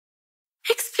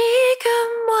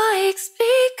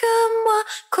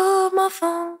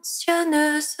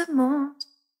fonctionne ce monde?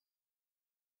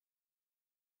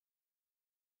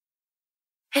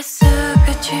 Est-ce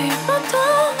que tu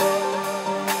m'entends?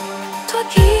 Toi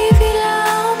qui vis là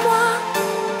en moi,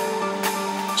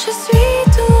 je suis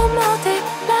tourmentée,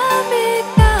 l'âme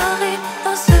égarée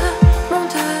dans ce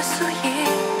monde souillé.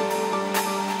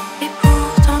 Et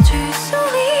pourtant tu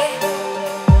souris,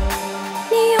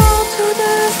 niant tout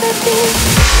de cette vie.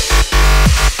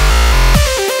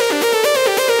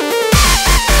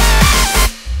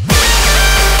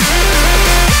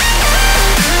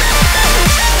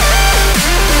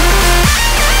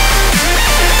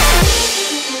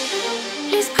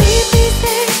 L'esprit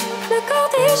brisé, le corps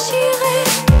déchiré,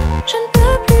 je ne peux